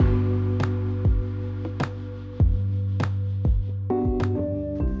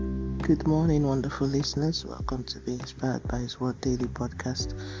Good morning, wonderful listeners. Welcome to Be Inspired by His Word Daily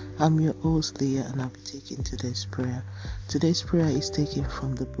Podcast. I'm your host, Leah, and I'll be taking today's prayer. Today's prayer is taken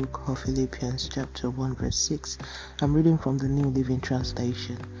from the book of Philippians, chapter 1, verse 6. I'm reading from the New Living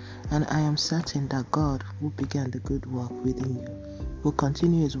Translation. And I am certain that God, who began the good work within you, will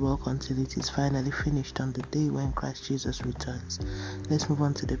continue His work until it is finally finished on the day when Christ Jesus returns. Let's move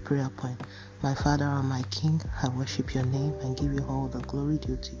on to the prayer point. My Father and my King, I worship your name and give you all the glory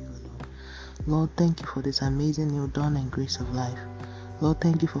due to you alone. Lord, thank you for this amazing new dawn and grace of life. Lord,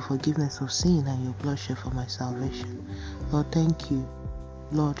 thank you for forgiveness of sin and your blood shed for my salvation. Lord, thank you.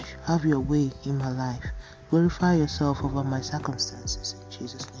 Lord, have your way in my life. Glorify yourself over my circumstances in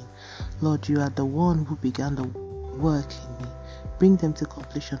Jesus' name. Lord, you are the one who began the work in me. Bring them to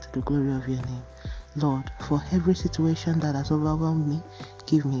completion to the glory of your name. Lord, for every situation that has overwhelmed me,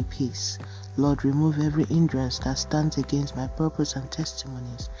 give me peace. Lord, remove every hindrance that stands against my purpose and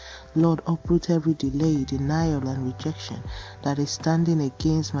testimonies. Lord, uproot every delay, denial, and rejection that is standing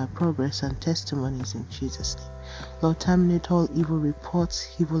against my progress and testimonies in Jesus' name. Lord, terminate all evil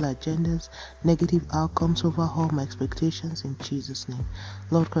reports, evil agendas, negative outcomes, overhaul my expectations in Jesus' name.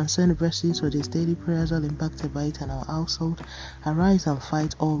 Lord, concern verses for these daily prayers all impacted by it and our household. Arise and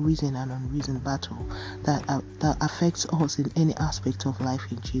fight all reason and unreason battle that affects us in any aspect of life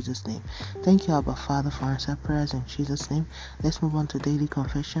in Jesus' name. Thank you, Abba Father, for answered prayers in Jesus' name. Let's move on to daily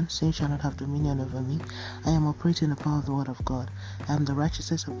confession. Sin shall not have dominion over me. I am operating the power of the Word of God. I am the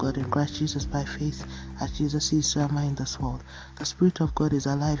righteousness of God in Christ Jesus by faith. As Jesus is, so am I in this world. The Spirit of God is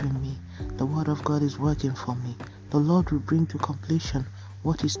alive in me. The Word of God is working for me. The Lord will bring to completion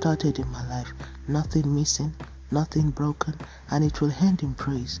what He started in my life. Nothing missing, nothing broken, and it will end in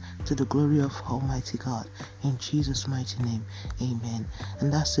praise to the glory of Almighty God. In Jesus' mighty name, amen.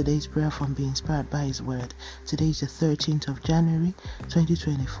 And that's today's prayer from Being Inspired by His Word. Today is the 13th of January,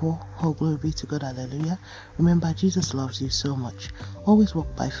 2024. All glory be to God, hallelujah. Remember, Jesus loves you so much. Always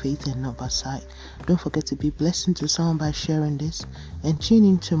walk by faith and not by sight. Don't forget to be a blessing to someone by sharing this, and tune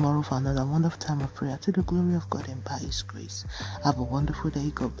in tomorrow for another wonderful time of prayer to the glory of God and by His grace. Have a wonderful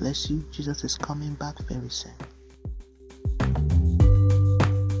day. God bless you. Jesus is coming back very soon.